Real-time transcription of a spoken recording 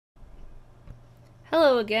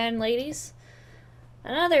Hello again, ladies.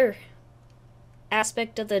 Another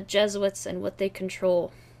aspect of the Jesuits and what they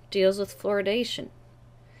control deals with fluoridation.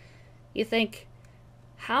 You think,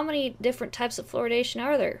 how many different types of fluoridation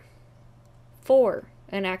are there? 4,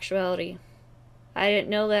 in actuality. I didn't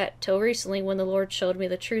know that till recently when the Lord showed me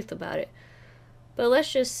the truth about it. But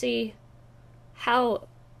let's just see how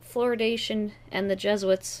fluoridation and the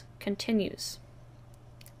Jesuits continues.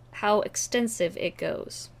 How extensive it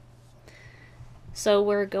goes. So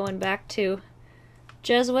we're going back to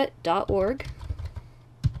Jesuit.org.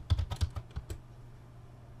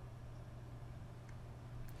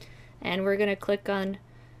 And we're going to click on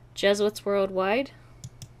Jesuits Worldwide.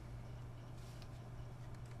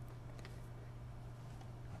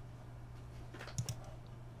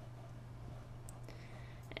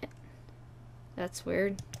 That's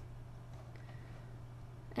weird.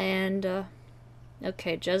 And,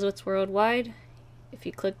 okay, Jesuits Worldwide. If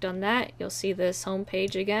you clicked on that, you'll see this home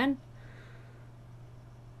page again.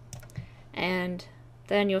 And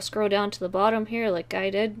then you'll scroll down to the bottom here like I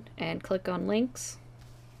did and click on links.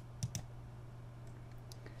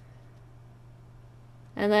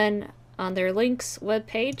 And then on their links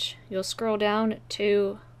webpage, you'll scroll down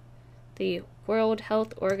to the World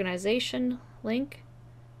Health Organization link.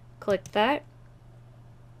 Click that.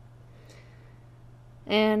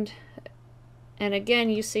 And again,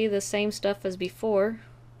 you see the same stuff as before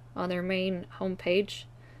on their main homepage.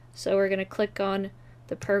 So we're going to click on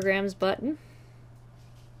the Programs button.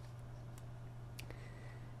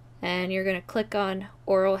 And you're going to click on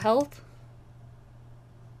Oral Health.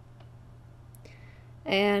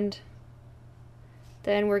 And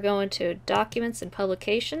then we're going to Documents and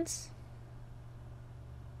Publications.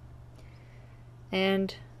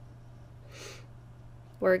 And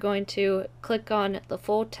we're going to click on the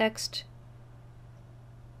full text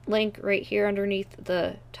link right here underneath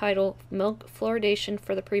the title, Milk Fluoridation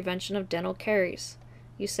for the Prevention of Dental Caries.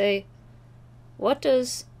 You say, what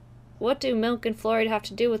do milk and fluoride have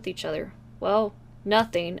to do with each other? Well,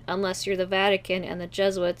 nothing, unless you're the Vatican and the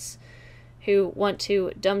Jesuits who want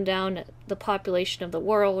to dumb down the population of the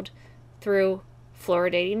world through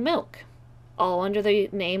fluoridating milk, all under the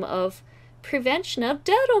name of prevention of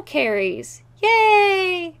dental caries.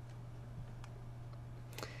 Yay!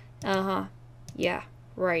 Yeah,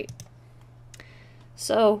 right.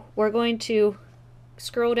 So we're going to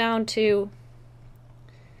scroll down to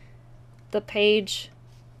the page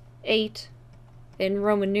 8 in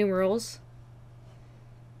Roman numerals.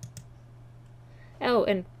 Oh,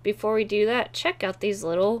 and before we do that, check out these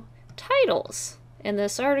little titles in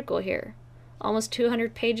this article here. Almost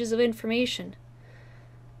 200 pages of information.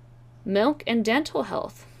 Milk and dental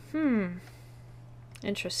health.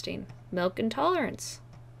 Interesting. Milk intolerance.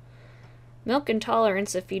 Milk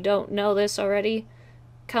intolerance, if you don't know this already,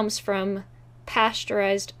 comes from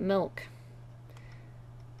pasteurized milk.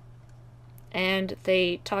 And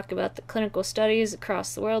they talk about the clinical studies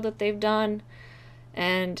across the world that they've done,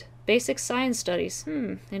 and basic science studies.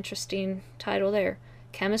 Interesting title there.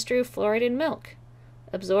 Chemistry of fluoride in milk.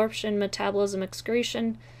 Absorption, metabolism,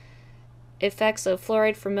 excretion. Effects of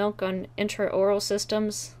fluoride from milk on intraoral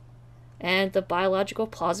systems. And the biological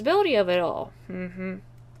plausibility of it all.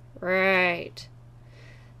 Right.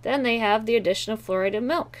 Then they have the addition of fluoride in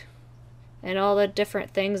milk. And all the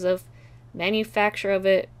different things of manufacture of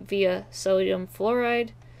it via sodium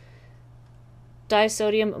fluoride,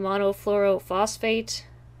 disodium monofluorophosphate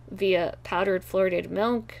via powdered fluoridated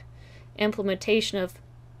milk, implementation of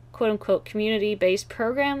quote-unquote community-based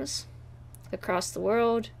programs across the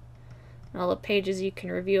world, and all the pages you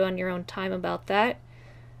can review on your own time about that,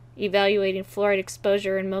 evaluating fluoride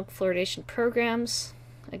exposure in milk fluoridation programs,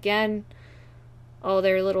 again, all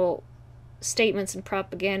their little statements and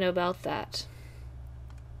propaganda about that.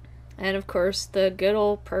 And of course, the good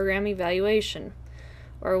old program evaluation,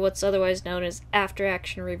 or what's otherwise known as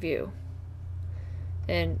after-action review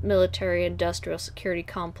in military-industrial security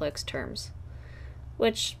complex terms.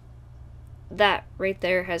 Which, that right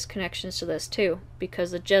there has connections to this too,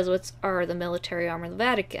 because the Jesuits are the military arm of the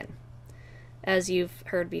Vatican, as you've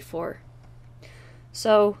heard before.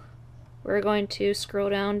 So, we're going to scroll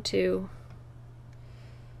down to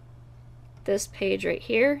this page right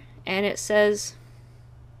here, and it says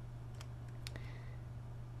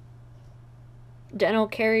dental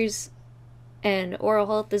caries and oral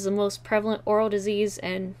health is the most prevalent oral disease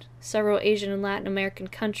in several Asian and Latin American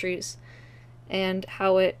countries, and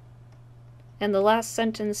how it, and the last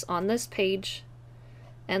sentence on this page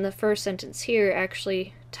and the first sentence here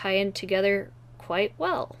actually tie in together quite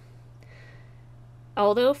well.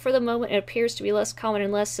 Although for the moment it appears to be less common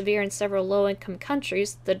and less severe in several low-income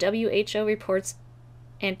countries, the WHO reports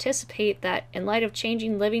anticipate that in light of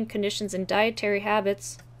changing living conditions and dietary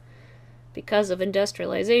habits because of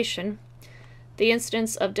industrialization, the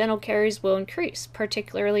incidence of dental caries will increase,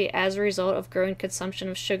 particularly as a result of growing consumption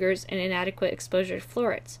of sugars and inadequate exposure to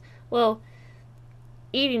fluorides. Well,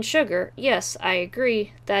 eating sugar, yes, I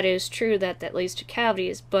agree, that is true that leads to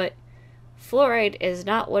cavities, but fluoride is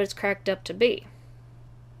not what it's cracked up to be.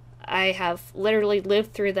 I have literally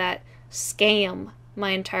lived through that scam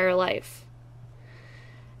my entire life.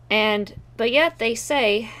 But yet they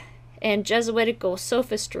say, in Jesuitical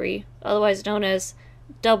sophistry, otherwise known as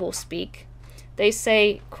doublespeak, they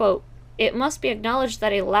say, quote, "It must be acknowledged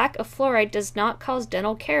that a lack of fluoride does not cause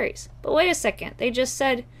dental caries." But wait a second, they just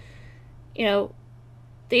said, the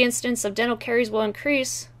incidence of dental caries will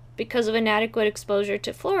increase because of inadequate exposure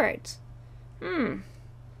to fluorides.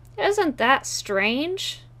 Isn't that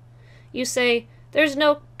strange? You say, there's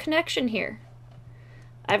no connection here.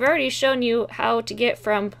 I've already shown you how to get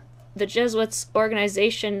from the Jesuits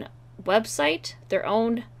organization website, their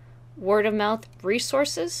own word-of-mouth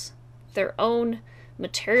resources, their own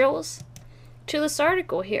materials, to this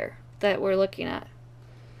article here that we're looking at.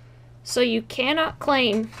 So you cannot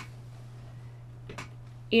claim,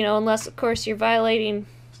 unless of course you're violating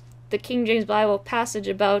the King James Bible passage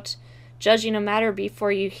about judging a matter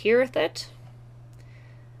before you heareth it.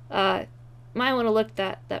 Might want to look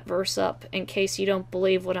that verse up in case you don't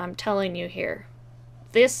believe what I'm telling you here.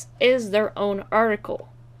 This is their own article.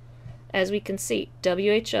 As we can see,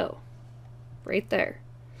 WHO. Right there.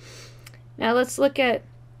 Now let's look at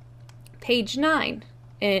page 9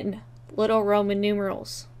 in little Roman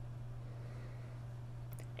numerals.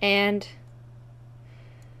 And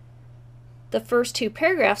the first two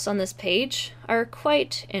paragraphs on this page are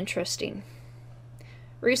quite interesting.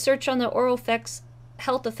 Research on the oral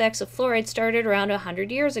health effects of fluoride started around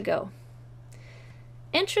 100 years ago.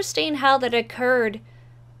 Interesting how that occurred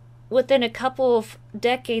within a couple of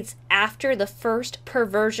decades after the first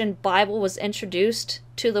perversion Bible was introduced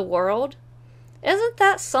to the world. Isn't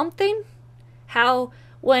that something? How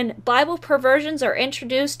when Bible perversions are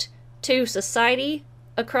introduced to society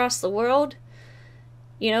across the world,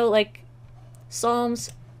 like Psalms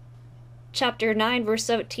chapter 9 verse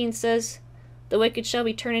 17 says, "The wicked shall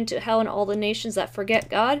be turned into hell, and all the nations that forget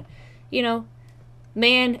God."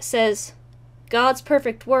 Man says, God's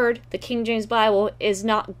perfect word, the King James Bible, is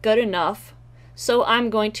not good enough, so I'm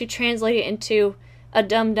going to translate it into a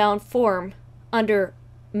dumbed down form under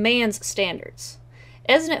man's standards.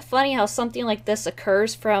 Isn't it funny how something like this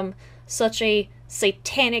occurs from such a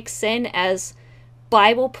satanic sin as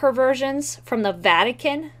Bible perversions from the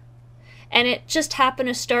Vatican? And it just happened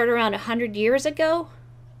to start around 100 years ago,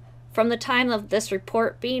 from the time of this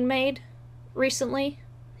report being made recently.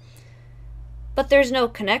 But there's no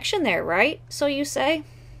connection there, right? So you say?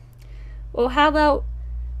 Well, how about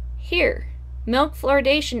here? Milk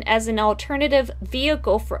fluoridation as an alternative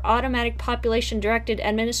vehicle for automatic population-directed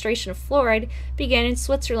administration of fluoride began in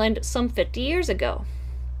Switzerland some 50 years ago.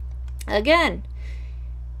 Again,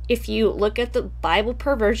 if you look at the Bible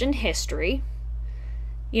perversion history,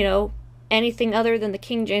 anything other than the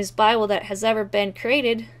King James Bible that has ever been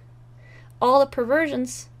created, all the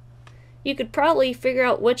perversions, you could probably figure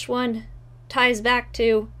out which one ties back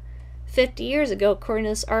to 50 years ago according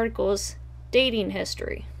to this article's dating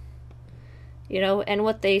history. And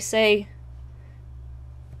what they say,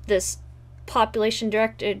 this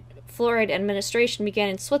population-directed fluoride administration began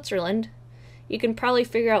in Switzerland, you can probably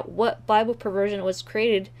figure out what Bible perversion was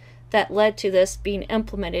created that led to this being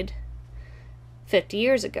implemented 50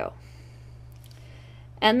 years ago.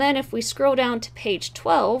 And then if we scroll down to page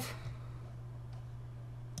 12,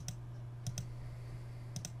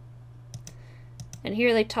 and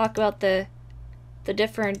here they talk about the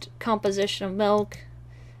different composition of milk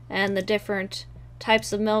and the different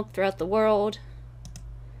types of milk throughout the world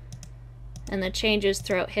and the changes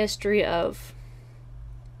throughout history of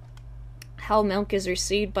how milk is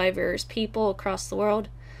received by various people across the world.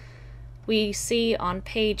 We see on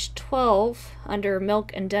page 12 under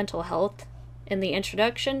Milk and Dental Health in the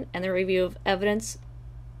introduction and the review of evidence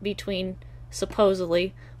between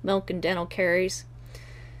supposedly milk and dental caries,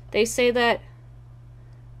 they say that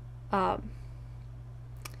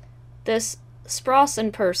this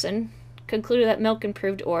Sprossen person concluded that milk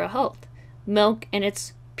improved oral health. Milk in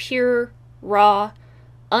its pure, raw,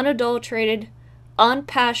 unadulterated,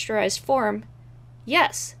 unpasteurized form,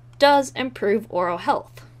 yes, does improve oral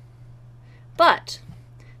health. But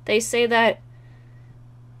they say that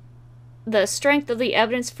the strength of the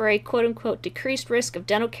evidence for a quote-unquote decreased risk of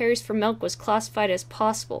dental caries from milk was classified as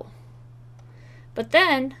possible. But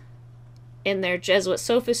then, in their Jesuit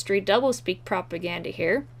sophistry doublespeak propaganda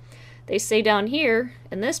here, they say down here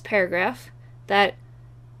in this paragraph that,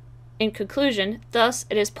 in conclusion, thus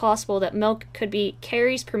it is possible that milk could be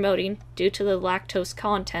caries promoting due to the lactose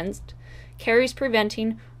content, caries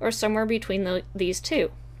preventing, or somewhere between these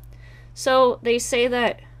two. So they say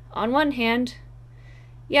that, on one hand,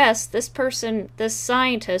 yes, this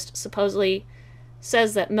scientist supposedly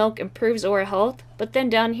says that milk improves oral health, but then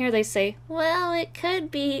down here they say, well, it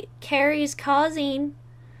could be caries causing.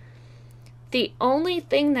 The only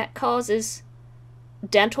thing that causes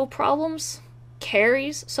dental problems,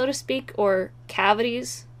 caries, so to speak, or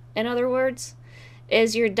cavities, in other words,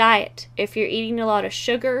 is your diet. If you're eating a lot of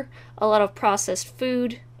sugar, a lot of processed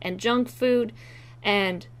food, and junk food,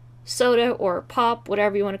 and soda or pop,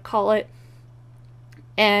 whatever you want to call it,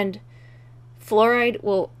 and fluoride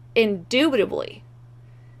will indubitably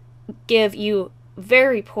give you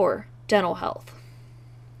very poor dental health.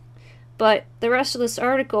 But the rest of this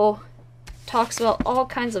article talks about all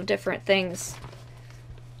kinds of different things.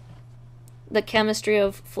 The chemistry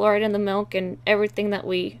of fluoride in the milk and everything that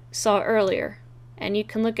we saw earlier. And you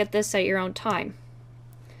can look at this at your own time.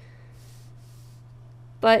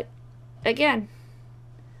 But, again,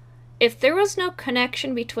 if there was no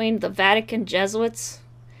connection between the Vatican Jesuits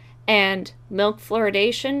and milk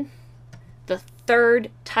fluoridation, the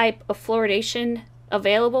third type of fluoridation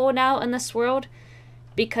available now in this world,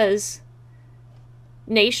 because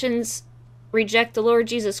nations reject the Lord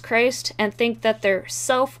Jesus Christ and think that their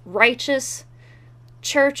self-righteous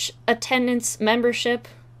church attendance membership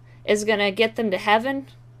is going to get them to heaven.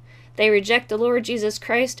 They reject the Lord Jesus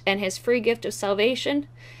Christ and his free gift of salvation,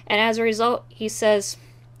 and as a result, he says,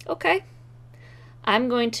 okay, I'm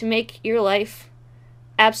going to make your life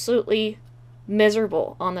absolutely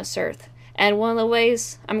miserable on this earth. And one of the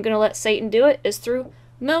ways I'm going to let Satan do it is through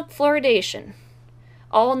milk fluoridation.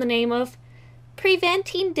 All in the name of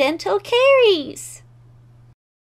preventing dental caries.